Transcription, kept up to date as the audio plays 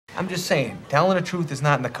I'm just saying, telling the truth is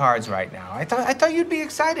not in the cards right now. I thought you'd be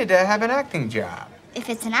excited to have an acting job. If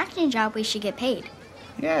it's an acting job, we should get paid.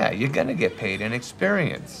 Yeah, you're gonna get paid in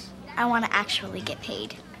experience. I want to actually get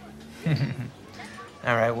paid.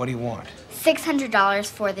 All right, what do you want? $600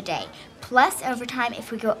 for the day, plus overtime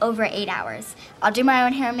if we go over 8 hours. I'll do my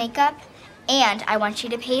own hair and makeup, and I want you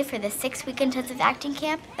to pay for the 6-week intensive acting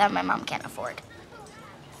camp that my mom can't afford.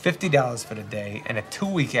 $50 for the day and a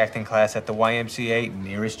 2-week acting class at the YMCA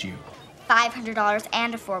nearest you. $500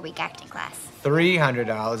 and a 4-week acting class.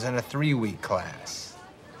 $300 and a 3-week class.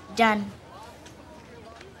 Done.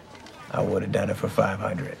 I would have done it for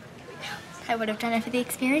 $500. I would have done it for the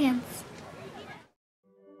experience.